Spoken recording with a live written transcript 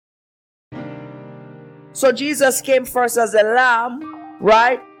So Jesus came first as a lamb,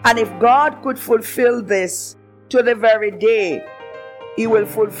 right? And if God could fulfill this to the very day, He will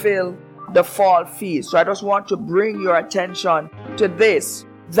fulfill the fall feast. So I just want to bring your attention to this,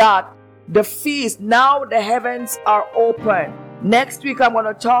 that the feast, now the heavens are open. Next week I'm going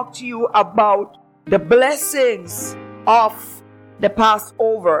to talk to you about the blessings of the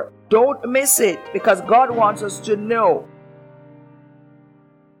Passover. Don't miss it, because God wants us to know.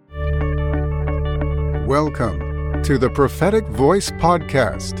 Welcome to the Prophetic Voice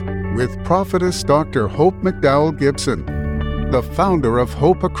Podcast with Prophetess Dr. Hope McDowell Gibson, the founder of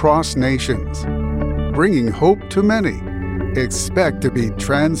Hope Across Nations. Bringing hope to many. Expect to be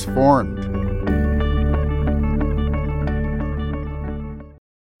transformed.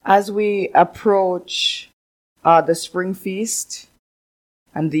 As we approach the spring feast,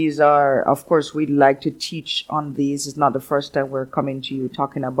 and these are, of course, we'd like to teach on these. It's not the first time we're coming to you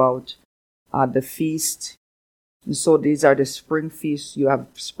talking about the feast. And so these are the spring feasts. You have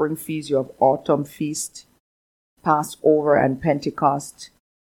spring feast, you have autumn feast, Passover and Pentecost.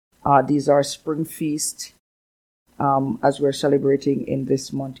 These are spring feast as we're celebrating in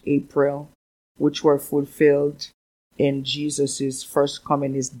this month, April, which were fulfilled in Jesus' first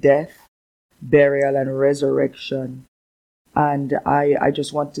coming, His death, burial, and resurrection. And I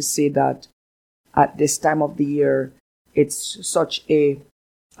just want to say that at this time of the year, it's such a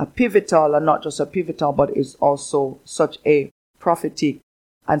pivotal, and not just a pivotal, but it's also such a prophetic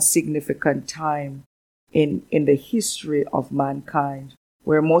and significant time in the history of mankind,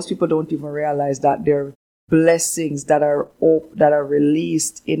 where most people don't even realize that there are blessings that are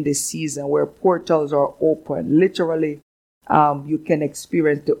released in this season, where portals are open. Literally, you can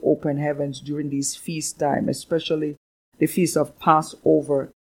experience the open heavens during these feast time, especially the Feast of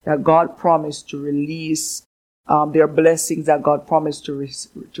Passover, that God promised to release. There are blessings that God promised to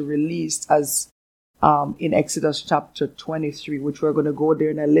release, as in Exodus chapter 23, which we're going to go there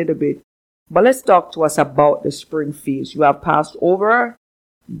in a little bit. But let's talk to us about the spring feast. You have Passover.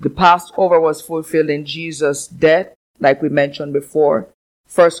 The Passover was fulfilled in Jesus' death, like we mentioned before.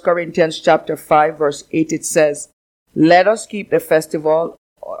 1 Corinthians chapter 5, verse 8, it says, "Let us keep the festival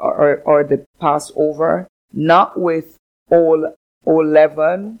or the Passover, not with old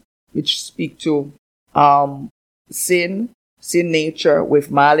leaven," which speak to sin nature,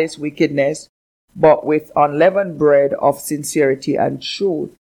 with malice, wickedness, but with unleavened bread of sincerity and truth.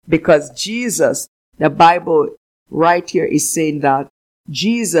 Because Jesus, the Bible right here is saying that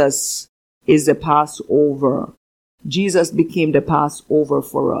Jesus is the Passover. Jesus became the Passover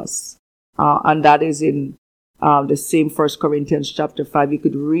for us. And that is in the same 1 Corinthians chapter 5. You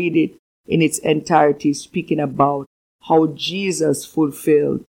could read it in its entirety, speaking about how Jesus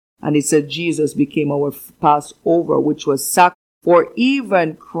fulfilled. And it said Jesus became our Passover, which was sacrificed. For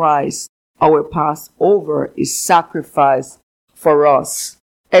even Christ, our Passover, is sacrificed for us.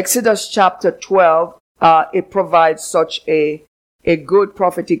 Exodus chapter 12, it provides such a good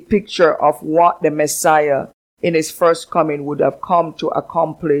prophetic picture of what the Messiah in His first coming would have come to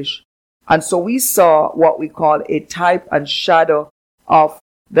accomplish. And so we saw what we call a type and shadow of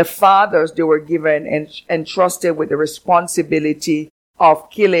the fathers. They were given and entrusted with the responsibility of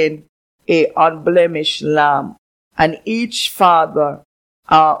killing a unblemished lamb. And each father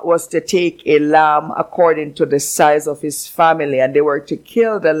was to take a lamb according to the size of his family. And they were to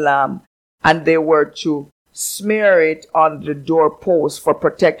kill the lamb, and they were to smear it on the doorpost for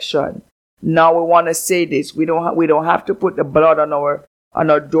protection. Now we want to say this. We don't have to put the blood on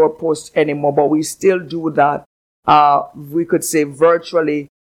our doorpost anymore, but we still do that. We could say virtually,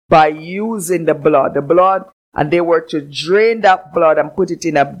 by using the blood, and they were to drain that blood and put it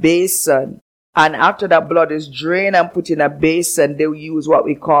in a basin. And after that blood is drained and put in a basin, they'll use what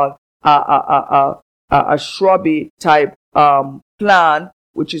we call a shrubby type plant,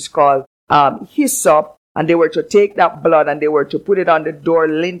 which is called hyssop. And they were to take that blood and they were to put it on the door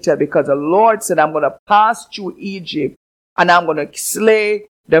lintel, because the Lord said, "I'm going to pass through Egypt and I'm going to slay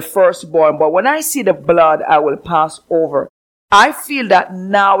the firstborn. But when I see the blood, I will pass over." I feel that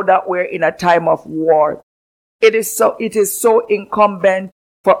now that we're in a time of war, it is so incumbent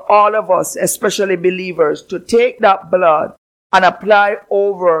for all of us, especially believers, to take that blood and apply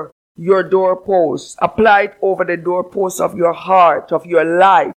over your doorposts. Apply it over the doorposts of your heart, of your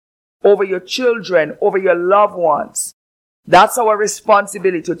life, over your children, over your loved ones. That's our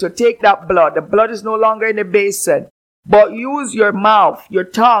responsibility, to take that blood. The blood is no longer in the basin, but use your mouth, your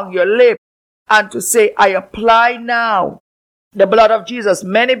tongue, your lip, and to say, "I apply now the blood of Jesus."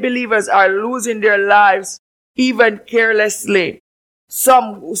 Many believers are losing their lives even carelessly.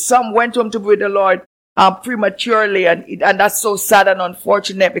 Some went home to be with the Lord prematurely, and that's so sad and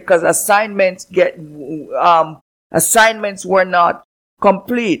unfortunate because assignments were not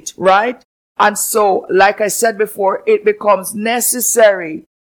complete, right? And so, like I said before, it becomes necessary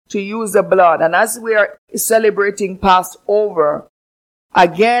to use the blood. And as we are celebrating Passover,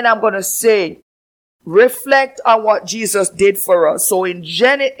 again, I'm going to say, reflect on what Jesus did for us. So in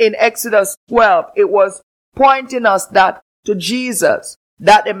Exodus 12, it was pointing us to Jesus,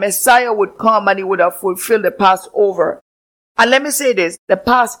 that the Messiah would come and he would have fulfilled the Passover. And let me say this, the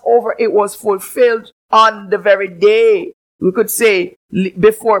Passover, it was fulfilled on the very day, we could say,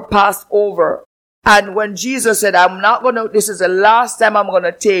 before Passover. And when Jesus said, this is the last time I'm going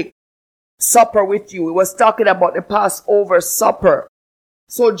to take supper with you, he was talking about the Passover supper.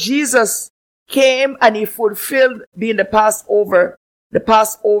 So Jesus came and he fulfilled being the Passover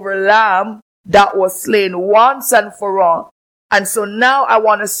lamb that was slain once and for all. And so now I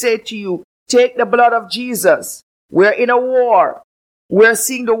want to say to you, take the blood of Jesus. We're in a war. We're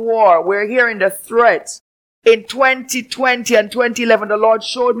seeing the war. We're hearing the threats. In 2020 and 2011, the Lord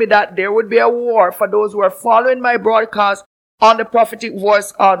showed me that there would be a war. For those who are following my broadcast on the Prophetic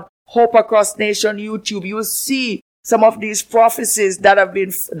Voice on Hope Across Nation YouTube, you see some of these prophecies that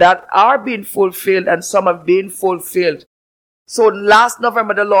are being fulfilled, and some have been fulfilled. So last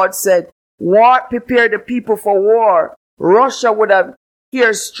November, the Lord said, "War, prepare the people for war." Russia would have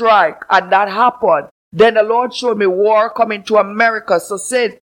here strike, and that happened. Then the Lord showed me war coming to America. So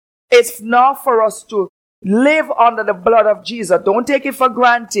said, it's not for us to live under the blood of Jesus. Don't take it for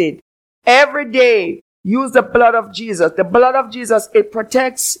granted. Every day, use the blood of Jesus. The blood of Jesus, it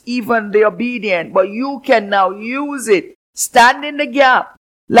protects even the obedient, but you can now use it. Stand in the gap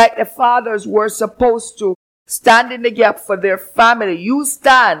like the fathers were supposed to stand in the gap for their family. You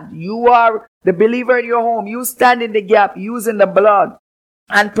stand. You are the believer in your home. You stand in the gap using the blood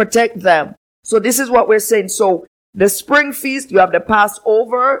and protect them. So this is what we're saying. So the spring feast, you have the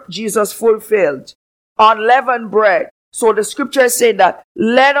Passover, Jesus fulfilled. Unleavened bread. So the scripture is saying that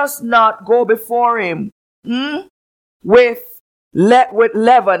let us not go before him with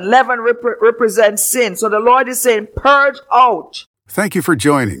leaven. Leaven represents sin. So the Lord is saying, purge out. Thank you for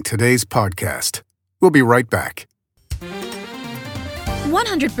joining today's podcast. We'll be right back.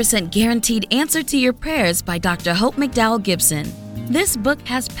 100% Guaranteed Answer to Your Prayers by Dr. Hope McDowell Gibson. This book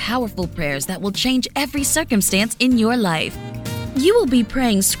has powerful prayers that will change every circumstance in your life. You will be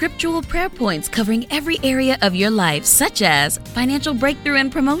praying scriptural prayer points covering every area of your life, such as financial breakthrough and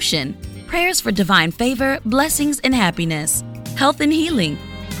promotion, prayers for divine favor, blessings, and happiness, health and healing,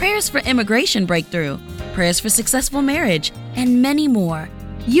 prayers for immigration breakthrough, prayers for successful marriage, and many more.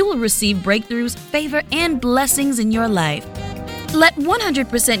 You will receive breakthroughs, favor, and blessings in your life. Let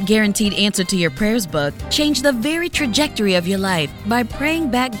 100% Guaranteed Answer to Your Prayers book change the very trajectory of your life by praying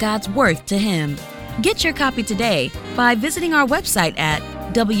back God's worth to Him. Get your copy today by visiting our website at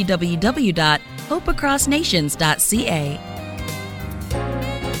www.hopeacrossnations.ca.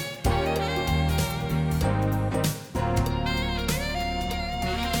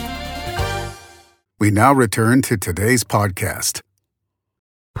 We now return to today's podcast.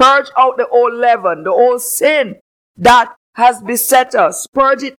 Purge out the old leaven, the old sin that has beset us.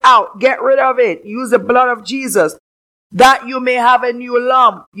 Purge it out. Get rid of it. Use the blood of Jesus that you may have a new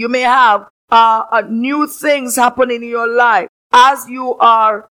lump. You may have new things happening in your life as you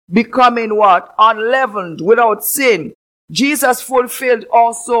are becoming what? Unleavened, without sin. Jesus fulfilled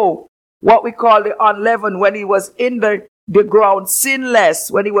also what we call the unleavened when he was in the ground, sinless,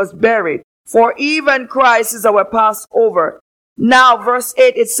 when he was buried. For even Christ is our Passover. Now, verse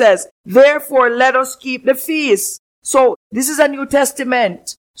 8, it says, therefore let us keep the feast. So this is a New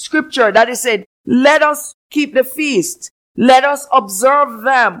Testament scripture that is said, let us keep the feast. Let us observe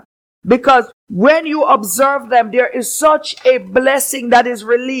them. Because when you observe them, there is such a blessing that is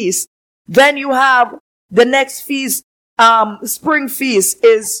released. Then you have the next feast, spring feast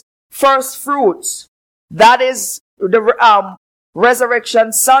is first fruits. That is the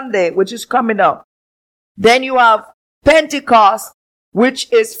Resurrection Sunday, which is coming up. Then you have Pentecost,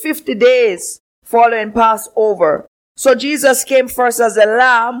 which is 50 days following Passover. So Jesus came first as a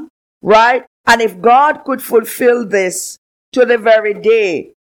lamb, right? And if God could fulfill this to the very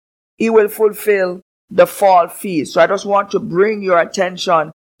day, he will fulfill the fall feast. So I just want to bring your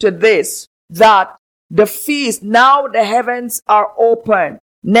attention to this, that the feast, now the heavens are open.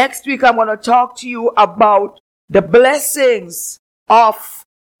 Next week, I'm going to talk to you about the blessings of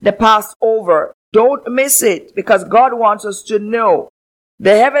the Passover. Don't miss it, because God wants us to know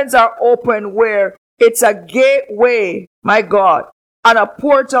the heavens are open, where it's a gateway, my God, and a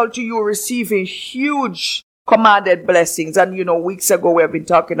portal to you receiving huge commanded blessings. And weeks ago we have been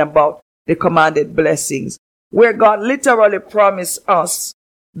talking about the commanded blessings, where God literally promised us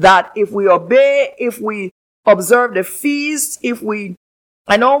that if we obey, if we observe the feast,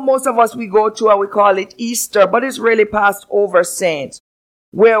 I know most of us, we go to and we call it Easter, but it's really Passover, saints,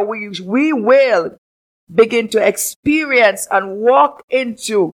 where we will begin to experience and walk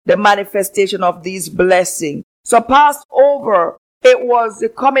into the manifestation of these blessings. So Passover, it was the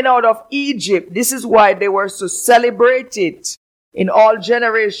coming out of Egypt. This is why they were to celebrate it in all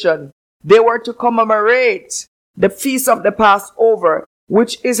generations. They were to commemorate the feast of the Passover,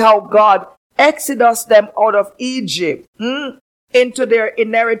 which is how God exodus them out of Egypt into their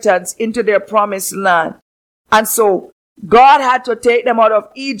inheritance, into their promised land. And so God had to take them out of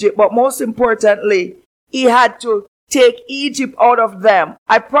Egypt, but most importantly, He had to take Egypt out of them.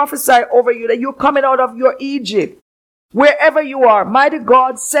 I prophesy over you that you're coming out of your Egypt. Wherever you are, mighty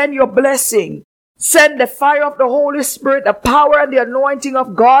God, send your blessing. Send the fire of the Holy Spirit, the power and the anointing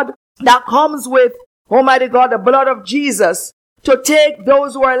of God that comes with, Almighty God, the blood of Jesus, to take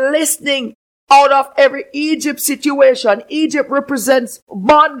those who are listening out of every Egypt situation. Egypt represents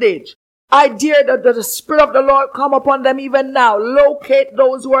bondage. I dare that the Spirit of the Lord come upon them even now. Locate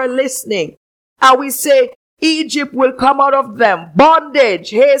those who are listening. And we say, Egypt will come out of them. Bondage.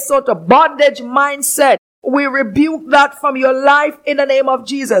 Hey, sort of bondage mindset. We rebuke that from your life in the name of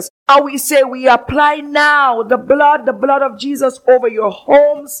Jesus. And we say, we apply now the blood of Jesus over your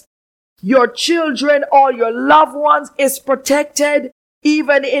homes, your children, all your loved ones is protected,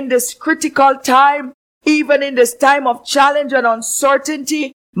 even in this critical time, even in this time of challenge and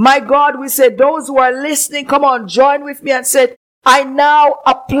uncertainty. My God, we say, those who are listening, come on, join with me and say, I now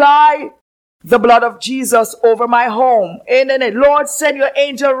apply the blood of Jesus over my home. Amen. Lord, send your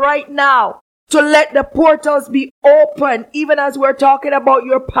angel right now to let the portals be open, even as we're talking about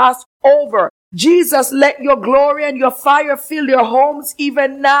your Passover. Jesus, let your glory and your fire fill your homes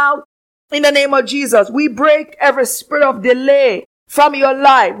even now. In the name of Jesus, we break every spirit of delay from your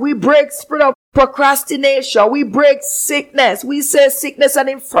life. We break spirit of procrastination. We break sickness. We say sickness and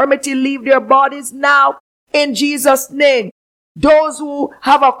infirmity leave their bodies now in Jesus' name. Those who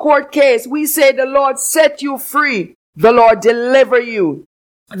have a court case, we say the Lord set you free. The Lord deliver you.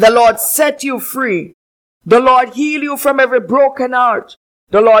 The Lord set you free. The Lord heal you from every broken heart.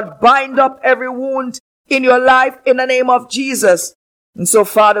 The Lord bind up every wound in your life in the name of Jesus. And so,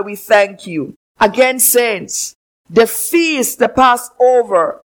 Father, we thank you. Again, saints, the feast, the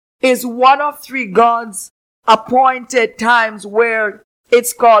Passover, is one of three God's appointed times where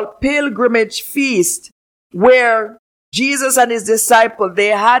it's called pilgrimage feast, where Jesus and his disciples, they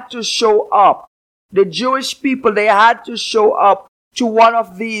had to show up. The Jewish people, they had to show up to one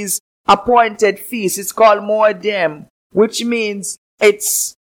of these appointed feasts. It's called Moedim, which means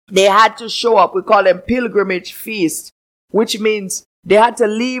they had to show up. We call them pilgrimage feast, which means they had to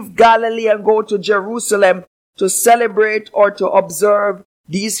leave Galilee and go to Jerusalem to celebrate or to observe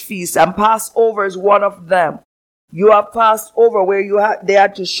these feasts. And Passover is one of them. You have Passover where they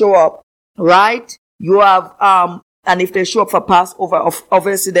had to show up, right? You have, and if they show up for Passover,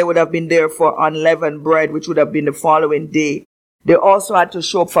 obviously they would have been there for unleavened bread, which would have been the following day. They also had to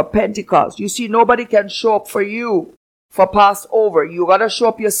show up for Pentecost. You see, nobody can show up for you for Passover. You gotta show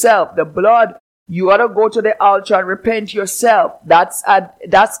up yourself. The blood, you gotta go to the altar and repent yourself. That's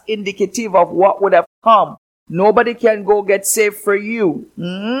indicative of what would have come. Nobody can go get saved for you.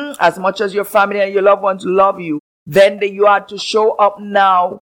 As much as your family and your loved ones love you, then you had to show up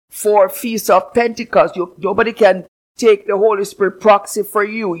now for Feast of Pentecost. Nobody can take the Holy Spirit proxy for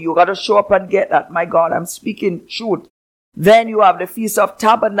you. You gotta show up and get that. My God, I'm speaking truth. Then you have the Feast of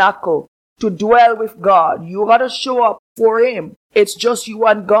Tabernacle to dwell with God. You gotta show up for Him. It's just you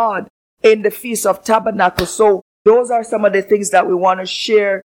and God in the Feast of Tabernacle. So those are some of the things that we want to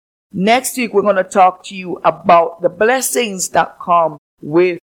share. Next week, we're going to talk to you about the blessings that come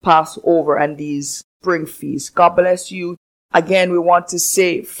with Passover and these spring feasts. God bless you. Again, we want to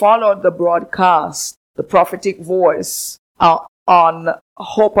say, follow the broadcast, the prophetic voice on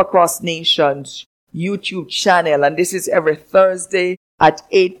Hope Across Nations YouTube channel. And this is every Thursday at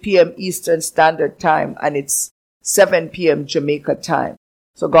 8 p.m. Eastern Standard Time. And it's 7 p.m. Jamaica time.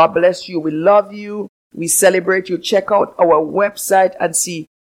 So God bless you. We love you. We celebrate you. Check out our website and see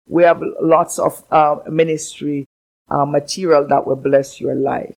we have lots of ministry material that will bless your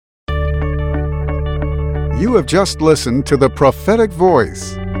life. You have just listened to The Prophetic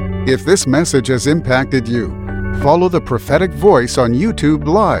Voice. If this message has impacted you, follow The Prophetic Voice on YouTube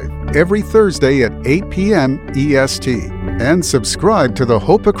Live every Thursday at 8 p.m. EST and subscribe to the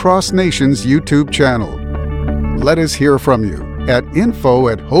Hope Across Nations YouTube channel. Let us hear from you at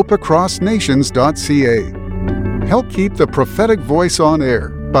info@hopeacrossnations.ca. Help keep The Prophetic Voice on air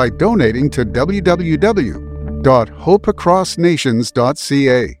by donating to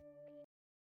www.hopeacrossnations.ca.